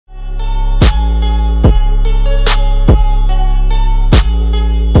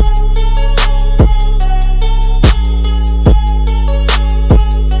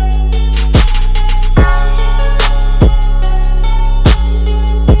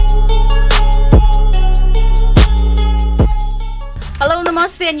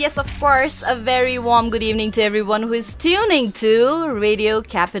and yes, of course, a very warm good evening to everyone who is tuning to Radio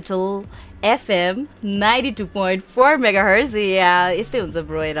Capital FM 92.4 megahertz. Yeah, यस्तै हुन्छ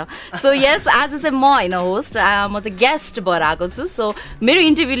bro हैन. So yes, आज चाहिँ म हैन host, म चाहिँ गेस्ट भएर आएको छु. So मेरो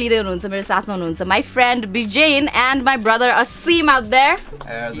इन्टरभ्यु लिँदै हुनुहुन्छ, मेरो साथमा हुनुहुन्छ my friend Bijain and my brother Asim out there.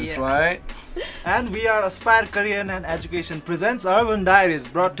 That's right. And we are Aspire Career and Education presents Urban Diaries,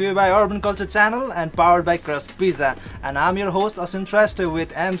 brought to you by Urban Culture Channel and powered by Crust Pizza. And I'm your host Asim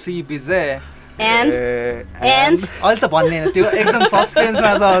with MC Bizay. And अहिले त भन्ने हैन, त्यो एकदम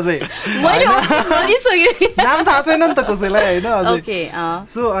सस्पेन्समा छ अझै. मैले भनिसके. नाम थाहा छैन नि त कसैलाई हैन अझै. Okay,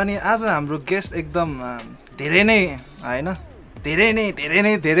 सो अनि आज हाम्रो गेस्ट एकदम धेरै नै हैन,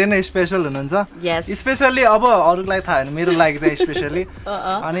 धेरै नै स्पेशल हुनुहुन्छ. Yes. स्पेशली अब अरूलाई थाहा हैन, मेरो लागि चाहिँ स्पेशली.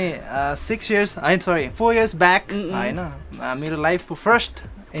 अनि 4 years ब्याक हैन, मेरो लाइफको फर्स्ट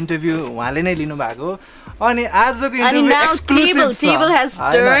इन्टरभ्यु उहाँले नै लिनु भएको. अनि आजको इन्टरभ्यु एक्सक्लुसिभ छ. टेबल has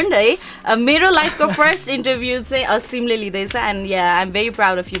turned है. मेरो लाइफको फर्स्ट इन्टरभ्यु चाहिँ असिमले लिँदैछ and yeah, I'm very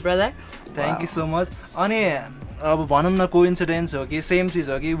proud of you brother. Thank you so much. अनि अब भनौँ न कोइन्सिडेन्स हो कि सेम चिज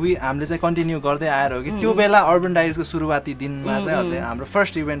हो कि हामीले चाहिँ कन्टिन्यू गर्दै आएर हो कि त्यो बेला अर्बन डायरिजको सुरुवाती दिनमा चाहिँ हाम्रो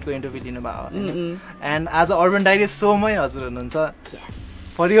फर्स्ट इभेन्टको इन्टरभ्यु लिनुभयो. एन्ड आज अर्बन डायरिज सोमै हजुर हुनुहुन्छ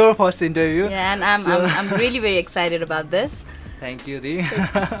for your first interview. And I'm really very excited about this. Thank you, Di.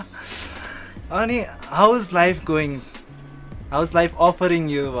 Ani, how's life going? How's life offering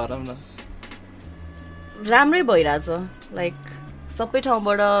you, भनौँ न? राम्रै भइरहेछ. लाइक सबै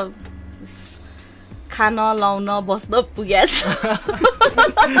ठाउँबाट खान लाउन बस्न पुगेछ.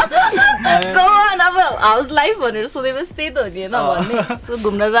 अब हाउस लाइफ भनेर सोधेपछि त्यही त हो नि होइन भन्ने. सो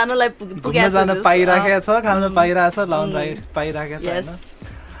घुम्न जानलाई पुगेछ. जान पाइराखेको छ, खान पाइरहेछ, लाउन पाइराखेको छ हैन.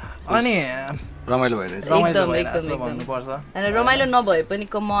 अनि रमाइलो भइरहेछ. एकदम भन्नुपर्छ. अनि रमाइलो नभए पनि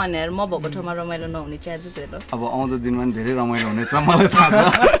कमन यार, म भएको ठाउँमा रमाइलो नहुने चान्सेस छैन. अब आउँदो दिनमा पनि धेरै रमाइलो हुनेछ मलाई थाहा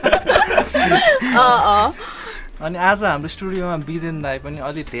छ. अनि आज हाम्रो स्टुडियोमा बिजेन दाइ पनि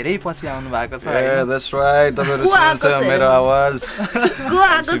अलि धेरै पछि आउनु भएको छ. That's right. तपाईहरु सुन्नुहुन्छ मेरो आवाज. को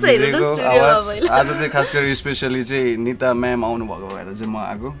आएको छ हेर्नु त स्टुडियोमा मैले. आज चाहिँ खास गरी स्पेशली चाहिँ निता म्याम आउनु भएको भएर चाहिँ म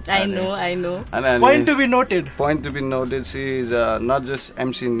आएको. I know. Point to be noted. Point to be noted. She is not just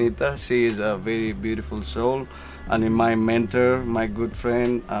MC Nita. She is a very beautiful soul. And my mentor, my good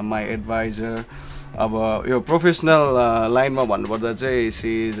friend, my advisor. अब यो professional लाइनमा भन्नुपर्दा चाहिँ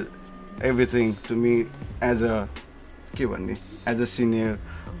she is everything to me as a senior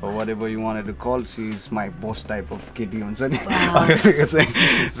or whatever you wanted to call. She's my boss type of kitty हुन्छ नि.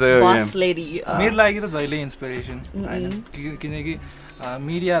 So boss lady. मेरो लागि त जहिले इन्स्पिरेसन हैन, किनकि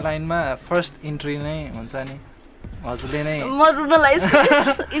मिडिया लाइनमा फर्स्ट इन्ट्री नै हुन्छ नि हजुरले नै. म रुन लाइस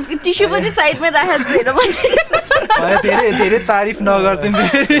टिस्यु पनि साइडमा राखेको छु हेर मैले. धेरै तारिफ नगर्दिनु.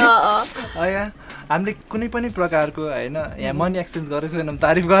 हामीले कुनै पनि प्रकारको हैन यहाँ मनी एक्सचेन्ज गरेको छैनौँ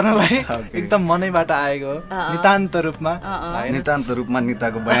तारिफ गर्नलाई. एकदम मनैबाट आएको नितान्त रूपमा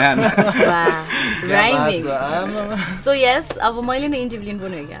निताको बयान. सो यस, अब मैले नै इन्टरभ्यु लिनु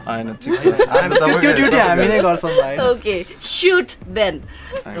पर्ने हो क्या? हैन, ठीक छ. आज त्यो ड्युटी हामी नै गर्छौँ हैन. Okay, shoot then.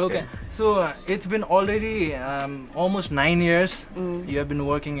 Okay. So it's been already almost 9 years you have been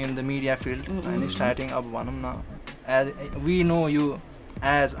working in the media field and starting up भनौँ न, as we know you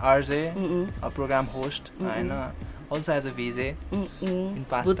as RJ, a program host, and also as a VJ in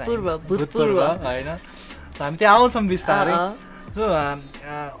past times. Bhutpurva, हैन. So हामी त्यहाँ आउँछौँ बिस्तारै. So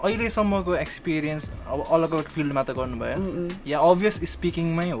अहिलेसम्मको experience अब अलग अलग फिल्डमा त गर्नुभयो या अभियस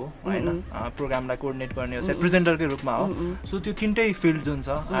स्पिकिङमै हो हैन, प्रोग्रामलाई कोअर्डिनेट गर्ने हो, प्रेजेन्टरकै रूपमा हो. सो त्यो तिनटै फिल्ड जुन छ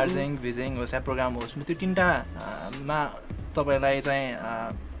आर्जिङ भिजिङ होस् या प्रोग्राम होस्, त्यो तिनटामा तपाईँलाई चाहिँ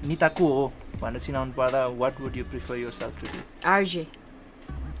निता को हो भनेर चिनाउनु पर्दा what would you prefer yourself to do? RJ.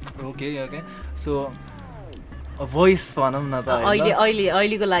 Okay. So voice भनौँ न त.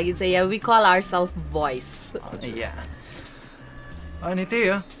 अहिलेको लागि चाहिँ या वी कल आवरसेल्फ भोइस. या अनि त्यही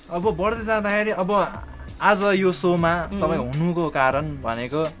हो. अब बढ्दै जाँदाखेरि अब आज यो सोमा तपाईँ हुनुको कारण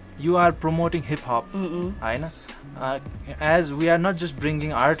भनेको यु आर प्रमोटिङ हिपहप हैन. As we are not just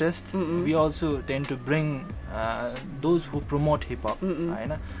bringing artist, we also ten to bring those who promote hip hop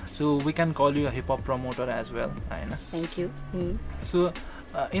हैन. So we can call you a hip hop promoter as well हैन. Thank you. So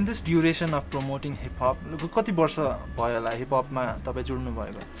in this duration of promoting hip hop कति वर्ष भयो होला हिपहपमा तपाईँ जुड्नु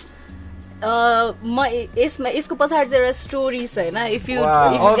भएको? म यसको पछाडि चाहिँ एउटा स्टोरी छ हैन. If you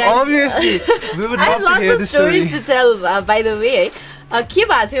obviously we would love to hear the story. Stories to tell by the way. के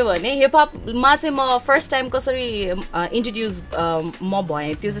भएको थियो भने हिपहपमा चाहिँ म फर्स्ट टाइम कसरी इन्ट्रोड्युस म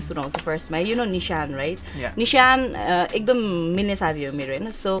भएँ त्यो चाहिँ सुनाउँछु फर्स्टमा यु नो निशान राइट निशान एकदम मिल्ने साथी हो मेरो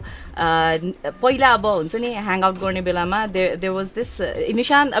होइन सो पहिला अब हुन्छ नि ह्याङ आउट गर्ने बेलामा there was this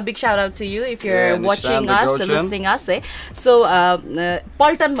Nishan a big shout out to you if you are watching us listening अस है सो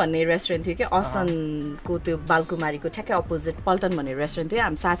पल्टन भन्ने रेस्टुरेन्ट थियो कि असनको त्यो बालकुमारीको ठ्याक्कै अपोजिट पल्टन भन्ने रेस्टुरेन्ट थियो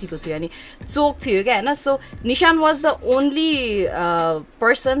हामी साथीको थियो अनि चोक थियो क्या होइन so Nishan was the only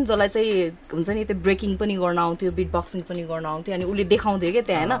person जसलाई चाहिँ हुन्छ नि त्यो ब्रेकिङ पनि गर्न आउँथ्यो बिट बक्सिङ पनि गर्न आउँथ्यो अनि उसले देखाउँथ्यो क्या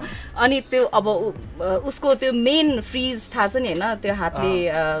त्यहाँ होइन अनि त्यो अब उसको त्यो मेन फ्रिज थाहा छ नि होइन त्यो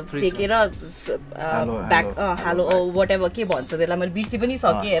हातले टेकेर ब्याक हालो वाट एभर के भन्छ त्यसलाई मैले बिर्सी पनि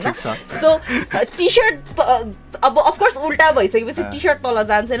सकेँ होइन सो टी सर्ट अब अफकोर्स उल्टा भइसकेपछि टी सर्ट तल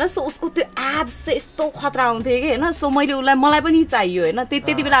जान्छ होइन सो उसको त्यो एब्स चाहिँ यस्तो खतरा आउँथ्यो कि होइन सो मैले उसलाई मलाई पनि चाहियो होइन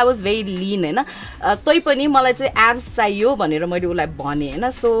त्यति बेला आई वाज भेरी लिन होइन तैपनि मलाई चाहिँ एब्स चाहियो भनेर मैले उसलाई भने होइन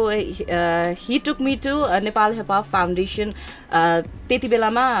so he took me to Nepal hip hop foundation त्यति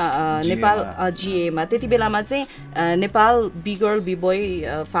बेलामा नेपाल जिएमा त्यति बेलामा चाहिँ Nepal be girl be boy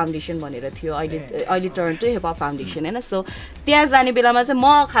foundation भनेर थियो अहिले टर्न टु हिपहप फाउन्डेसन होइन सो त्यहाँ जाने बेलामा चाहिँ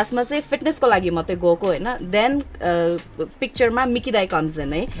म खासमा चाहिँ फिटनेसको लागि मात्रै गएको होइन देन पिक्चरमा मिकी दाई कम्स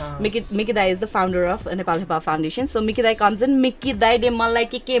इन है मिकी दाई is the founder of Nepal hip hop foundation so Mickey दाई कम्स इन मिकी दाईले मलाई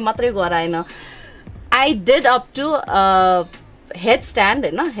के मात्रै गराएन I did up to head stand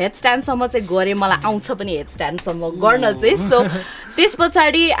होइन हेड स्ट्यान्डसम्म चाहिँ गरेँ मलाई आउँछ पनि हेड स्ट्यान्डसम्म गर्न चाहिँ सो त्यस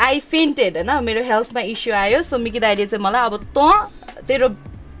पछाडि आई फेन्टेड होइन मेरो हेल्थमा इस्यु आयो सो मिकी दाईले चाहिँ मलाई अब तँ तेरो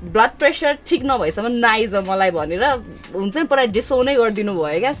ब्लड प्रेसर ठिक नभएसम्म नआइज मलाई भनेर हुन्छ नि पुरा डिसोनै गरिदिनु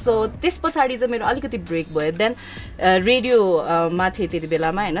भयो क्या सो त्यस पछाडि चाहिँ मेरो अलिकति ब्रेक भयो देन रेडियोमा थिएँ त्यति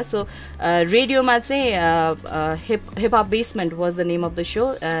बेलामा होइन सो रेडियोमा चाहिँ hip hop basement was the name of the so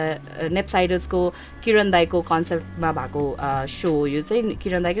नेप्साइडर्सको किरण दाईको कन्सेप्टमा भएको सो हो यो चाहिँ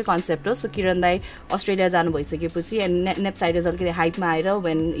किरण दाईकै कन्सेप्ट हो सो किरण दाई अस्ट्रेलिया जानु भइसकेपछि एन्ड नेप्साइडर्स अलिकति हाइपमा आएर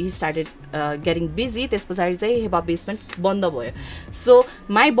when he started getting busy त्यस पछाडि चाहिँ हिपहप बेसमेन्ट बन्द भयो so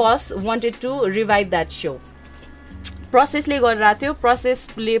my bus wanted to revive that so प्रोसेसले गरिरहेको थियो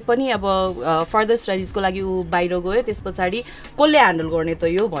प्रोसेसले पनि अब फर्दर स्टडिजको लागि ऊ बाहिर गयो त्यस पछाडि कसले ह्यान्डल गर्ने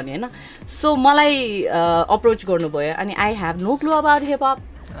त यो भने होइन सो मलाई अप्रोच गर्नुभयो अनि I have no clue about hip hop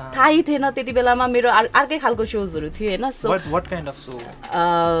थाहै थिएन त्यति बेलामा मेरो अर्कै खालको सोजहरू थियो होइन so what kind of so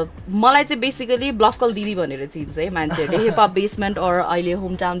मलाई चाहिँ बेसिकली ब्लफकल दिदी भनेर चिन्छ है मान्छेहरूले हिपहप बेसमेन्ट अर अहिले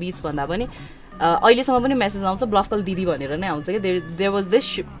होम टाउन बिच भन्दा पनि अहिलेसम्म पनि मेसेज आउँछ ब्लफकल दिदी भनेर नै आउँछ कि there was this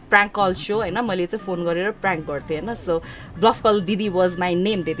prank call so होइन मैले चाहिँ फोन गरेर प्र्याङ्क गर्थेँ होइन सो ब्लफकल दिदी वाज माई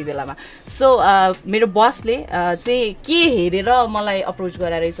नेम त्यति बेलामा सो मेरो बसले चाहिँ के हेरेर मलाई अप्रोच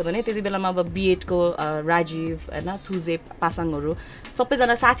गराइरहेछ भने त्यति बेलामा अब बिएडको राजीव होइन थुजे पासाङहरू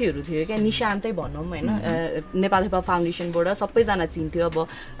सबैजना साथीहरू थियो क्या निशान्तै भनौँ होइन नेपाल हिपहप फाउन्डेसनबाट सबैजना चिन्थ्यो अब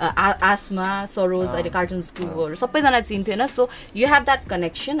आसमा सरोज अहिले कार्टुन स्कुलहरू सबैजना चिन्थ्यो होइन so you have that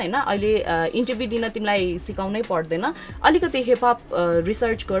connection होइन अहिले इन्टरभ्यू दिन तिमीलाई सिकाउनै पर्दैन अलिकति हिपहप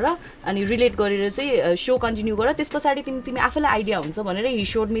रिसर्च गर अनि रिलेट गरेर चाहिँ सो कन्टिन्यू गर त्यस पछाडि तिमी आफैलाई आइडिया हुन्छ भनेर हि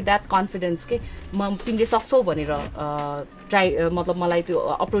सोड मी द्याट कन्फिडेन्स के तिमीले सक्छौ भनेर ट्राई मतलब मलाई त्यो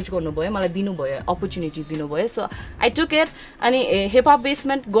अप्रोच गर्नुभयो मलाई दिनुभयो अपर्च्युनिटी दिनुभयो सो आई टुक इट अनि हिपहप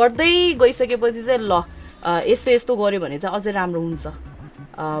बेसमेन्ट गर्दै गइसकेपछि चाहिँ ल यस्तो यस्तो गऱ्यो भने चाहिँ अझै राम्रो हुन्छ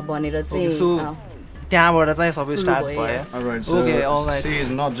भनेर चाहिँ त्यहाँबाट चाहिँ सबै स्टार्ट भयो Alright, so she is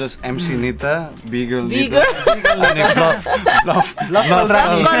not just MC Nita, B girl Nita, अनि bluff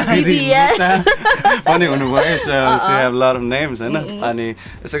Didi, yes. पनि हुनुभयो so she have a lot of names हैन अनि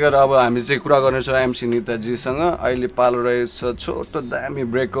यसै गरेर अब हामी चाहिँ कुरा गर्नेछौँ MC Nita जीसँग अहिले पालो रहेछ छोटो दामी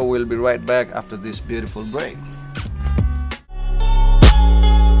ब्रेकको we'll be right back after this beautiful break.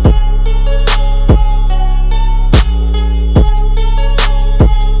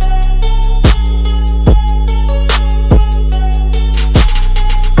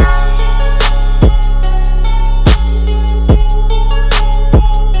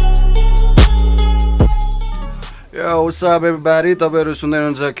 What's up everybody? तपाईहरु सुन्दै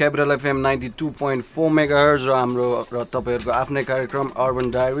हुनुहुन्छ क्यापिटल एफएम 92.4 मेगाहर्ज र हाम्रो र तपाईहरुको आफ्नै कार्यक्रम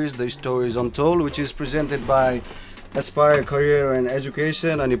urban diaries the stories untold which is presented by Aspire Career and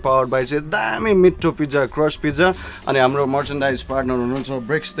Education अनि powered by चाहिँ दामी मिठो पिज्जा क्रश पिज्जा अनि हाम्रो मर्चेन्डाइज पार्टनर हुनुहुन्छ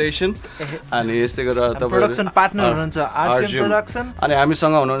ब्रेक स्टेसन अनि यस्तै गरेर तपाईहरु प्रोडक्सन पार्टनर हुनुहुन्छ आर्टसेम प्रोडक्सन अनि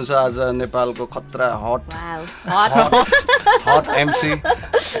हामीसँग हुनुहुन्छ आज नेपालको खतरा hot MC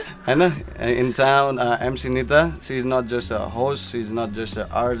हैन in town MC Nita. She's not just a host, she's not just a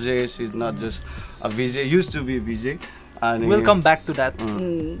RJ, she's not just a VJ, used to be a VJ. We'll come back to that.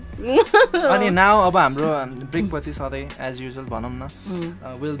 अनि now अब हाम्रो brake पछि सधैँ as usual भनौँ न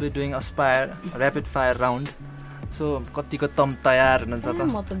we'll be doing Aspire rapid fire round so कतिको तम तयार हुनुहुन्छ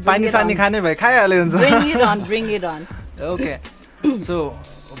म त त पानी सानी खाने भए खाइहाले हुन्छ bring it on okay so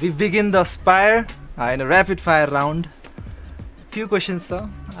we begin the spire हैन rapid fire round few questions छ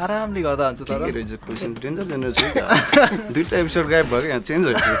आरामले गर्दा हुन्छ तर के रहेछ क्वेशन डेन्जर छ त दुईटा एपिसोड गायब भयो यहाँ चेन्ज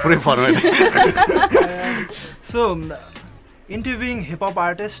भयो पुरै format so interviewing hip hop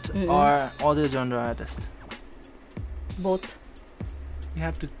artist or other genre artist? both You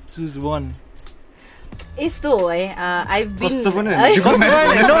have to choose one. यस्तो हो है I've been कस्तो पनि हैन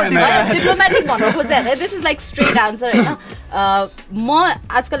डिप्लोमेटिक भन्न खोजे हैन this is like straight answer हैन म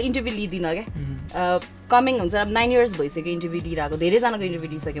आजकल इन्टरभ्यु लिदिनँ क्या कमिङ हुन्छ अब 9 इयर्स भइसक्यो इन्टरभ्यु लिइरहेको धेरैजनाको इन्टरभ्यु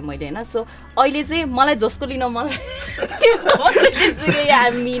लिइसकेँ मैले होइन सो अहिले चाहिँ मलाई जसको लिन मलाई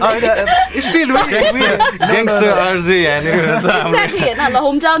ल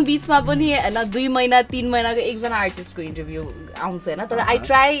होम टाउन बिचमा पनि होइन 2 महिना 3 महिनाको एकजना आर्टिस्टको इन्टरभ्यु आउँछ होइन तर आई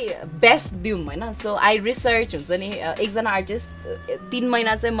ट्राई बेस्ट दिउँ होइन सो आई रिसर्च हुन्छ नि एकजना आर्टिस्ट 3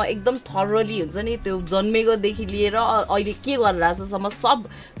 महिना चाहिँ म एकदम थरोली हुन्छ नि त्यो जन्मेकोदेखि लिएर अहिले के गरिरहेको छसम्म सब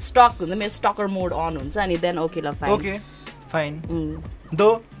स्टक हुन्छ मेरो स्टकर मोड अन हुन्छ अनि देन ओके ल fine Okay, fine.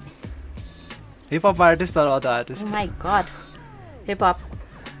 Though hip hop artist or other artist? Oh my god. Hip hop.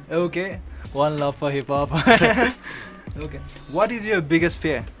 Okay, one love for hip hop. Okay, what is your biggest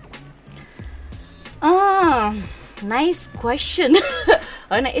fear? Nice question.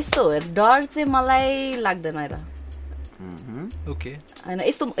 हैन यस्तो हो डर चाहिँ मलाई लाग्दैन र Okay. हैन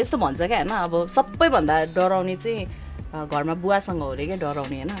यस्तो भन्छ क्या हैन अब सबैभन्दा डराउने चाहिँ घरमा बुवासँग हो रे के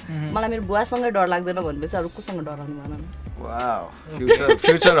डराउने हैन मलाई मेरो बुवासँग डर लाग्दैन भनेपछि अरु कोसँग डराउनु भन न वाउ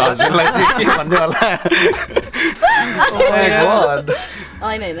फ्युचर हस्बेन्डलाई चाहिँ के भन्ने होला ओ माय गॉड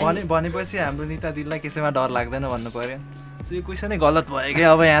हैन भनेपछि हाम्रो निता दिदीलाई कसैमा डर लाग्दैन भन्नु पर्यो सो यो क्वेशनै गलत भयो के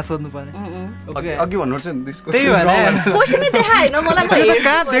अब यहाँ सोध्नु पर्यो ओके अघि भन्नुपर्छ नि दिसको क्वेशनै देखाएन मलाई म हेर्नु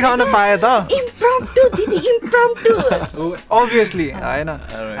कहाँ देखाउन पाए त इम्प्रम्प्टु दिदी इम्प्रम्प्टु obviously हैन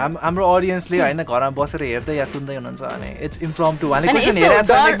हाम्रो ऑडियन्सले हैन घरमा बसेर हेर्दै या सुन्दै हुनुहुन्छ भने इट्स इम्प्रम्प्टु भने क्वेशन हेरेर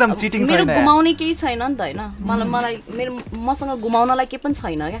चाहिँ एकदम चिटिङ छैन मेरो गुमाउने केही छैन नि त हैन मलाई मेरो मसँग गुमाउनलाई के पनि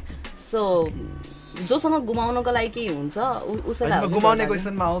छैन क्या सो जोसँग गुमाउनको लागि के हुन्छ उसैलाई गुमाउने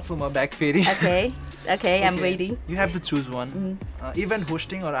क्वेशनमा आउँछु म ब्याक फेरि Okay, I'm waiting. You have to choose one. Event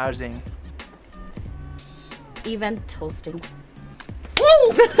hosting or RJing? Event hosting.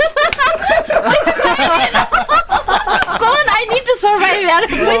 Come on, I need to survive.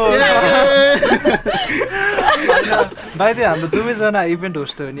 By the way, दुवैजना इभेन्ट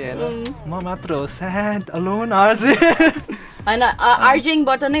होस्ट हो नि हैन म मात्र हो sad alone RJ हैन RJing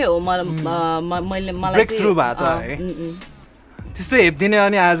बाट नै हो मैले मलाई ब्रेक थ्रु भयो त है त्यस्तो हेप्दिने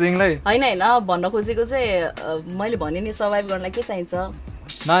अनि आर्जिङलाई हैन भन्न खोजेको चाहिँ मैले भने नि सर्भाइभ गर्नलाई के चाहिन्छ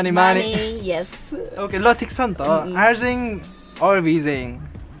माने माने यस ओके ल ठीक छ नि त आर्जिङ अर भिजेङ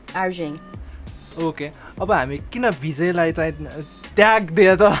आर्जिङ ओके अब हामी किन भिजेलाई चाहिँ त्याग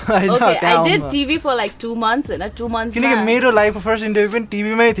दिए त हैन I did TV for like 2 months हैन 2 months किनकि मेरो लाइफको फर्स्ट इन्टरभ्यु पनि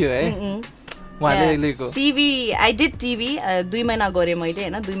टिभीमै थियो है TV I did TV 2 महिना गरे मैले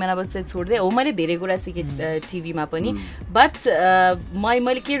हैन 2 महिनापछि चाहिँ छोड्दै हो मैले धेरै कुरा सिके टिभीमा पनि बट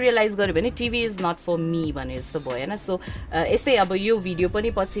मैले के रियलाइज गरे भने TV is not for me भने जस्तो भयो हैन सो यस्तै अब यो भिडियो पनि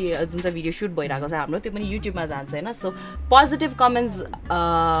पछि जुन चाहिँ भिडियो सुट भइरहेको छ हाम्रो त्यो पनि युट्युबमा जान्छ हैन सो पोजिटिभ कमेन्ट्स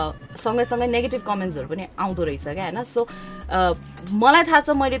सँगै नेगेटिभ कमेन्ट्सहरु पनि आउँदो रहेछ क्या हैन सो मलाई थाहा छ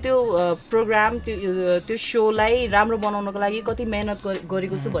मैले त्यो प्रोग्राम त्यो शोलाई राम्रो बनाउनको लागि कति मेहनत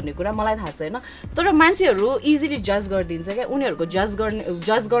गरेको छु भन्ने कुरा मलाई थाहा छ हैन तर मान्छेहरु इजिली जज गर्दिन्छ क्या उनीहरुको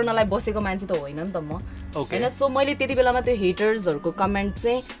जज गर्नलाई बसेको मान्छे त होइन नि त म हैन सो मैले त्यति बेलामा त्यो हेटर्सहरुको कमेन्ट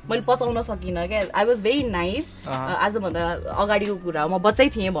चाहिँ मैले पचाउन सकिन क्या आई वाज भेरी नाइफ आज भन्दा अगाडिको कुरा म बच्चै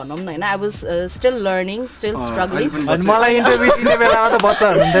थिएँ भनौं न हैन I was still learning still struggling अनि मलाई इन्टरभ्यु दिने बेलामा त बच्चा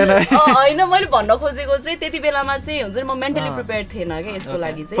हुनुहुँदैन हैन मैले भन्न खोजेको चाहिँ त्यति बेलामा चाहिँ हुन्छ नि म मेन्टली प्रिपेयर्ड थिएन क्या यसको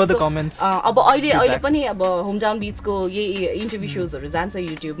लागि चाहिँ अब अहिले पनि अब होम टाउन बीचको यही इन्टरभ्यु शोजहरु जान्छ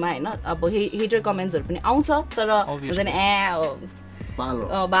युट्युबमा हैन अब हेटर कमेन्ट्सहरु पनि आउँछ तर हुन्छ नि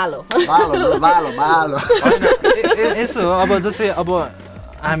बालो यसो अब जस्तै अब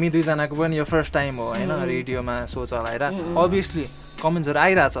हामी दुईजनाको पनि यो फर्स्ट टाइम हो हैन रेडियोमा सो चलाएर अभियसली कमेन्ट्सहरु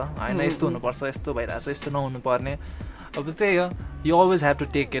आइराछ हैन यस्तो हुनुपर्छ यस्तो भइराछ यस्तो नहुनु पर्ने अब त्यही हो you always have to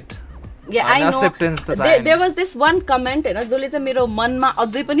take it Yeah, I know. There was this one comment, हैन जसले चाहिँ मेरो मनमा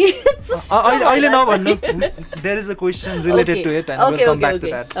अझै पनि अहिले नभन्नु there is a question related to it and we'll come back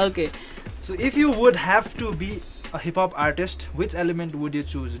to that. Okay. So if you would have to be a hip hop artist, which element would you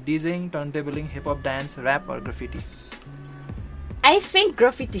choose? DJing, turntabling, hip hop dance, rap or graffiti? I think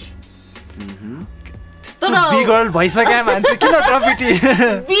graffiti. तर be girl भइसक्यो मान्छे किन graffiti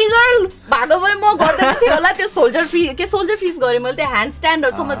be girl भएको भए म गर्दैन थिएँ होला त्यो सोल्जर फ्रिज गरेँ मैले त्यो ह्यान्ड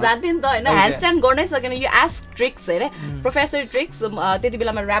स्ट्यान्डहरूसम्म जान्थेँ नि त होइन ह्यान्ड स्ट्यान्ड गर्नै सकेन यो एस ट्रिक्स होइन प्रोफेसर ट्रिक्स त्यति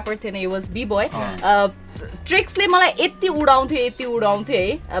बेलामा ऱ्यापर थिएन यो वाज बी बोय ट्रिक्सले मलाई यति उडाउँथ्यो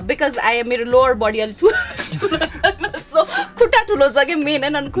है बिकज मेरो लोवर बडी अलिक ठुलो छ खुट्टा ठुलो छ कि मेन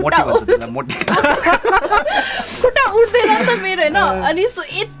होइन खुट्टा उठ्दैन नि त मेरो होइन अनि सो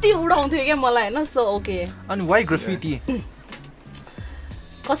यति उडाउँथ्यो क्या मलाई होइन सो ओके अनि वाइ ग्राफिटी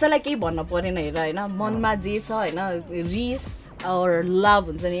कसैलाई केही भन्न परेन हेर होइन मनमा जे छ होइन रिस और लभ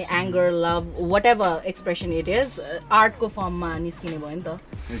हुन्छ नि anger love what ever expression it is आर्टको फर्ममा निस्किने भयो नि त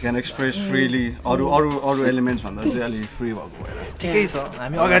You can express freely. अरू एलिमेन्ट्स भन्दा चाहिँ अलि फ्री भएको भएर ठिकै छ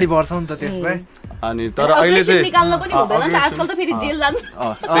हामी अगाडि बढ्छौँ नि त त्यसलाई अनि तर अहिले चाहिँ निकाल्न पनि हुँदैन नि त आजकल त फेरि जेल जान्छ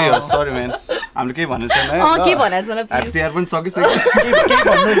त्यही हो सरी म्यान हामीले केही भनेको छैन के भनेको छैन प्लिज तिहार पनि सकिसक्यो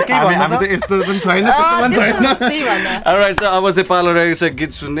हामी त यस्तो पनि छैन अलराइट सो अब चाहिँ पालो रहेको छ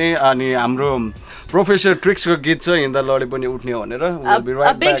गीत सुन्ने अनि हाम्रो प्रोफेसर ट्रिक्सको गीत छ हिँड्दा लडे पनि उठ्ने भनेर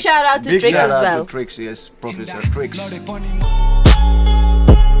a big shout out to Tricks as well Tricks yes Professor Tricks